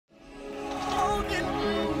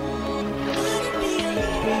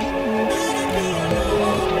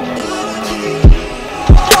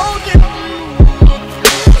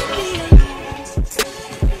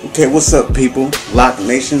Okay, what's up, people? Loc'd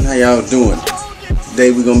Nation, how y'all doing?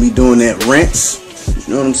 Today we're gonna be doing that rinse.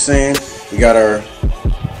 You know what I'm saying? We got our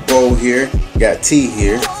bowl here. We got T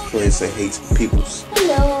here. Go ahead and say hey to peoples.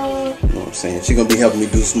 Hello. You know what I'm saying? She's gonna be helping me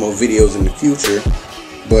do some more videos in the future,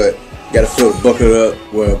 but gotta fill the bucket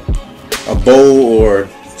up with a bowl or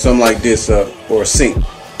something like this up, or a sink.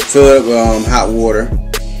 Fill it up with hot water,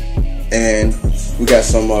 and we got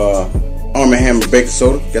some Arm & Hammer baking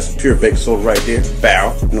soda. Got some pure baking soda right there.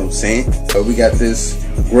 Bow. You know what I'm saying? So we got this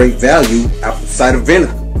great value apple cider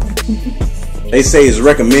vinegar. They say it's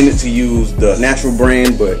recommended to use the natural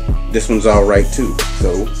brand, but this one's alright too.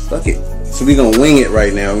 So fuck it. So we gonna wing it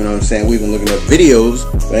right now. You know what I'm saying? We've been looking up videos,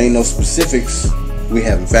 but ain't no specifics. We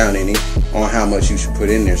haven't found any on how much you should put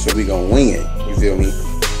in there. So we gonna wing it. You feel me?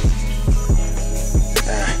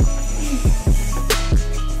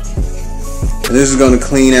 And this is going to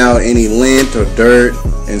clean out any lint or dirt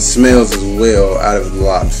and smells as well out of the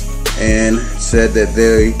locks, and said that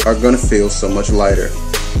they are going to feel so much lighter.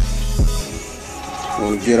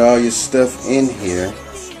 When you get all your stuff in here,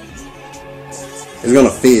 it's going to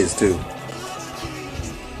fizz too.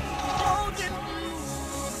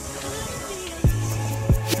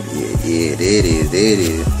 Yeah, there it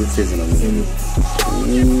is. What's fizzing on the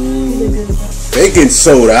baking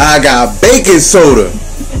soda. I got baking soda.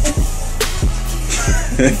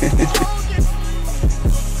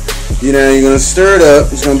 You know, you're gonna stir it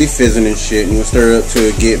up. It's gonna be fizzing and shit, and you're gonna stir it up till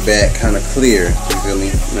it get back kind of clear. You feel me?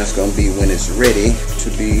 And that's gonna be when it's ready to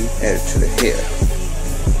be added to the hair.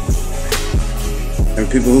 And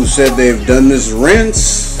people who said they've done this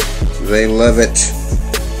rinse, they love it.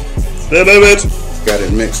 They love it. Got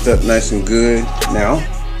it mixed up nice and good. Now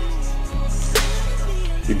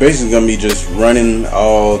you're basically gonna be just running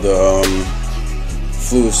all the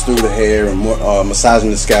fluids through the hair and massaging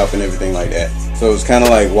the scalp and everything like that. So it's kind of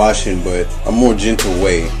like washing, but a more gentle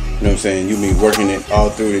way. You know what I'm saying? You'll be working it all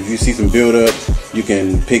through. If you see some buildup, you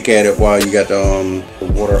can pick at it while you got the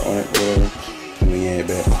water on it, whatever. Let me add it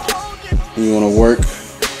back. And you want to work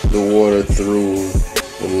the water through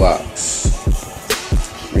the locks.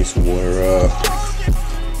 Bring some water up.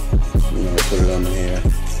 You know, put it on the hair.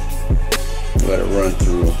 Let it run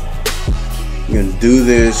through. You're gonna do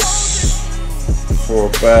this for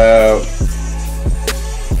about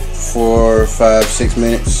 4, 5, 6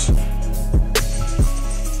 minutes.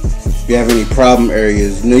 If you have any problem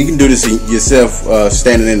areas, you know, you can do this yourself,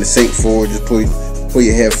 standing in the sink forward. Just pull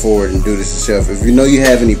your head forward and do this yourself. If you know you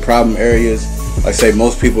have any problem areas, like say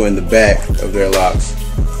most people in the back of their locks,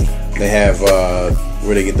 they have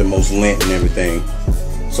where they get the most lint and everything.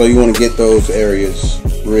 So you want to get those areas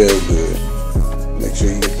real good. Make sure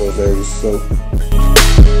you get those areas soaked.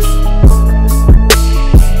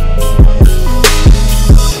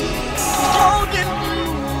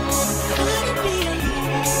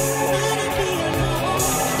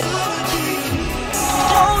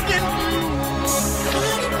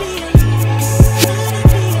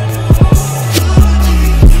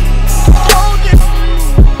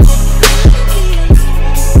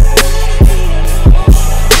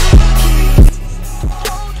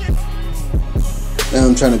 Now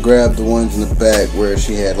I'm trying to grab the ones in the back where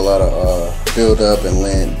she had a lot of build up and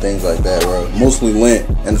lint, things like that, where mostly lint,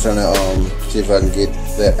 and I'm trying to see if I can get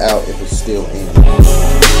that out if it's still in.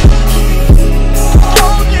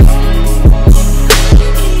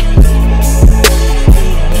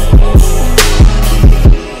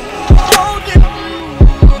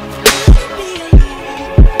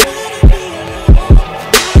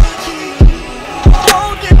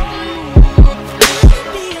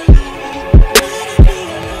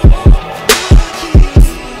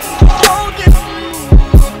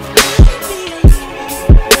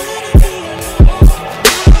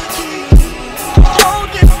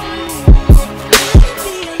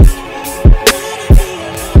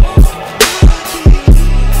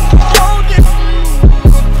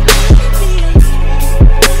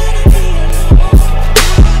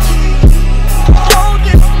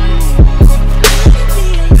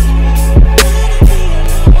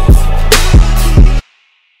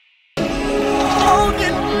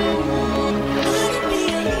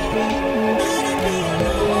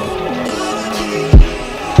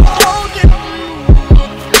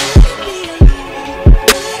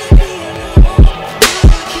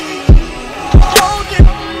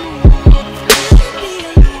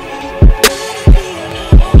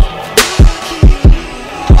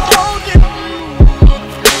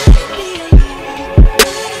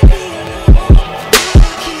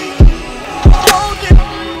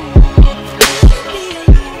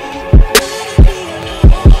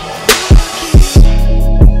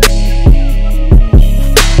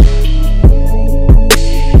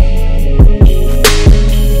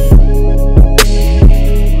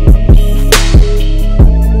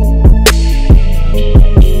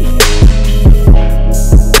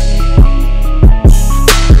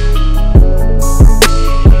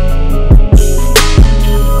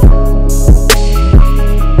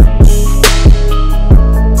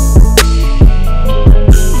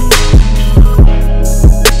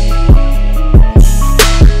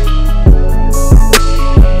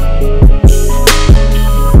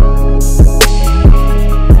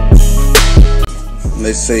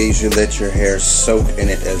 they say you should let your hair soak in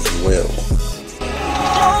it as well.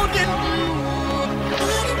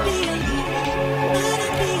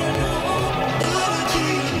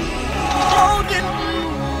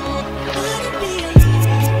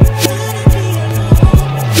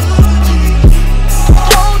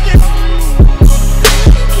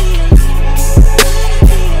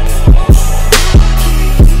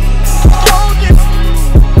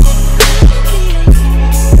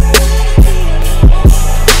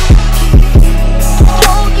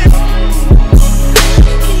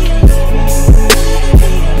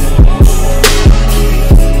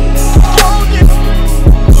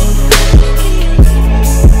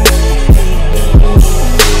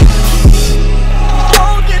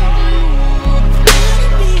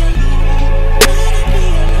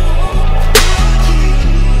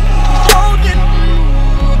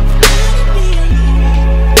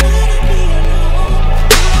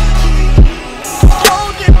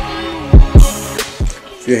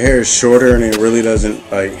 If your hair is shorter and it really doesn't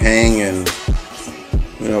like hang and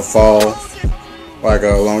fall like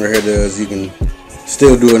a longer hair does, you can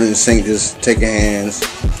still do it in the sink. Just take your hands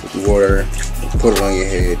with water, put it on your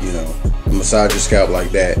head, and massage your scalp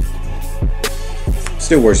like that.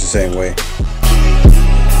 Still works the same way.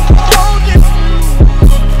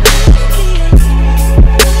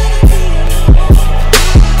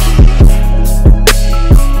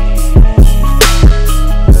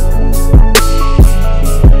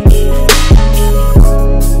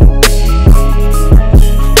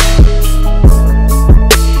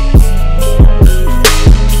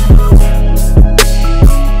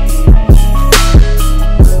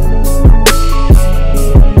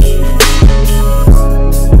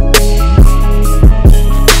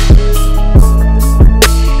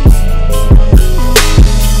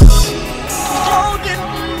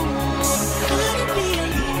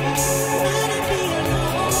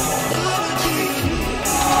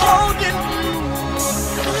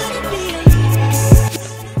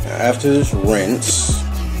 After this rinse,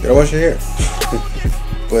 you gotta wash your hair.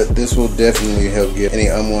 But this will definitely help get any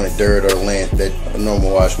unwanted dirt or lint that a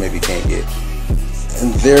normal wash maybe can't get.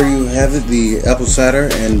 And there you have it, the apple cider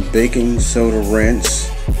and baking soda rinse.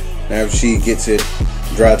 Now if she gets it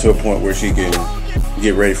dry to a point where she can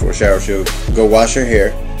get ready for a shower, she'll go wash her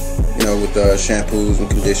hair, with shampoos and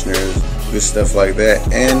conditioners, good stuff like that.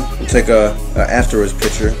 And we'll take a afterwards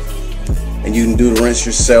picture. And you can do the rinse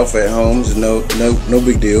yourself at home. It's no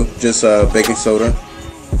big deal. Just baking soda,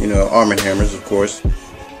 Arm & Hammers, of course.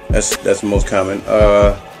 That's the most common.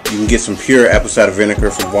 You can get some pure apple cider vinegar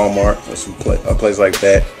from Walmart or a place like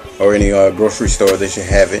that, or any grocery store. They should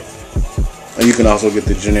have it. And you can also get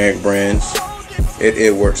the generic brands.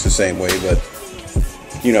 It works the same way, but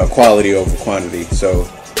quality over quantity. So,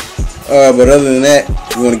 but other than that,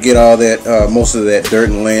 you want to get all that, most of that dirt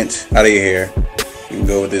and lint out of your hair. You can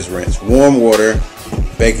go with this rinse. Warm water,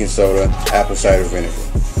 baking soda, apple cider vinegar.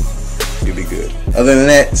 You'll be good. Other than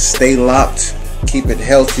that, stay locked. Keep it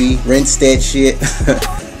healthy. Rinse that shit.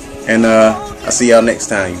 And I'll see y'all next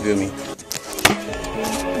time. You feel me?